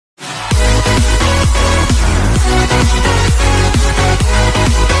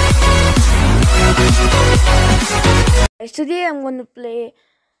today I'm going to play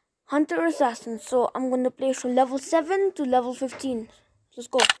Hunter Assassin. So I'm going to play from level 7 to level 15. Let's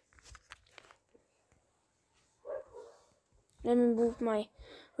go. Let me move my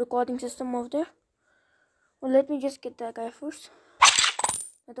recording system over there. Well, let me just get that guy first.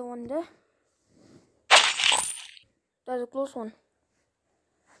 Another one there. That's a close one.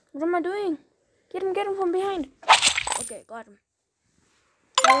 What am I doing? Get him from behind. Okay, got him.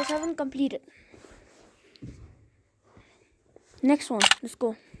 Level 7 completed. Next one, let's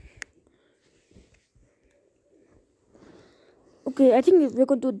go. Okay, I think we're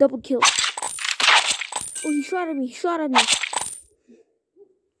going to do a double kill. Oh, he shot at me,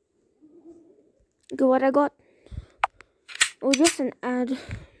 Okay, what I got? Oh, just an ad.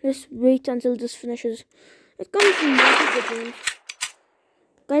 Let's wait until this finishes. It comes in multiple games.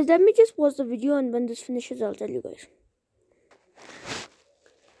 Guys, let me just pause the video, and when this finishes, I'll tell you guys.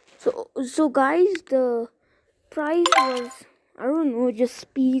 So guys, the prize was, I don't know, just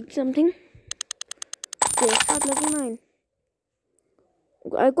speed something. Okay, start level 9.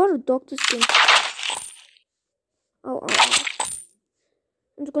 I got a doctor skin. Oh.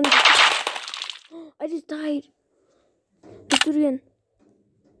 I'm just gonna. I just died. Victorian.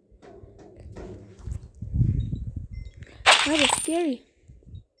 That was scary.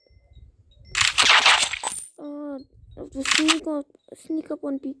 I have to sneak up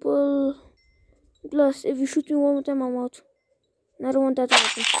on people. Plus, if you shoot me one more time, I'm out. And I don't want that to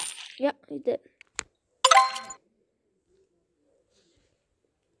happen. Yeah, he did.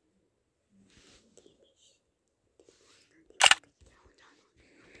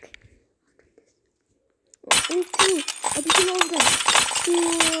 Oh, cool. I can kill all of them.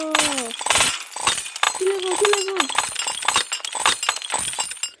 Cool. Kill everyone.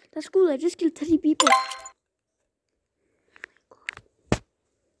 That's cool. I just killed 30 people.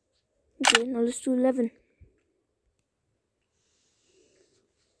 Okay, now let's do 11.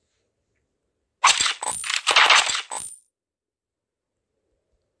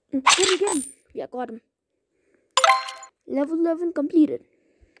 Get him. Yeah, got him. Level 11 completed.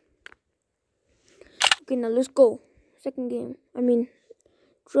 Okay, now let's go. Second game.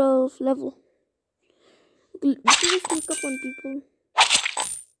 12 level. Okay, we can just sneak up on people.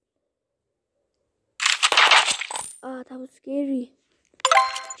 Ah, that was scary.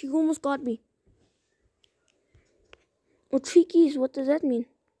 She almost got me. Oh, 3 keys. What does that mean?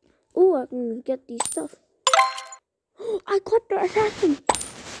 Oh, I can get these stuff. I got the assassin.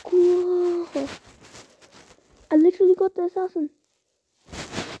 Cool. I literally got the assassin.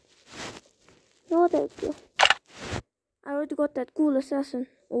 Oh, that's cool. I already got that cool assassin.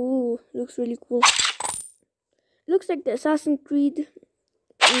 Oh, looks really cool. Looks like the Assassin's Creed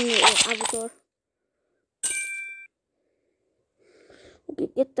avatar. Okay,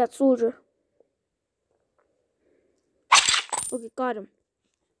 get that soldier. Okay, got him.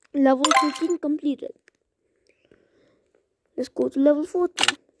 Level 13 completed. Let's go to level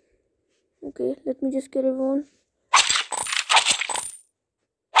 14. Okay, let me just get everyone.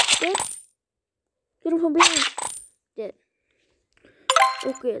 Dead. Get him from behind. Dead.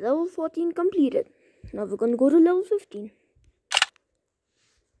 Okay, level 14 completed. Now we're gonna go to level 15.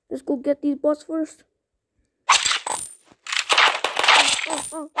 Let's go get these bots first.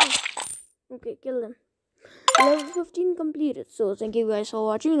 Oh. Okay, kill them. Level 15 completed. So thank you guys for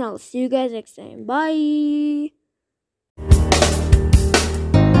watching. I'll see you guys next time. Bye.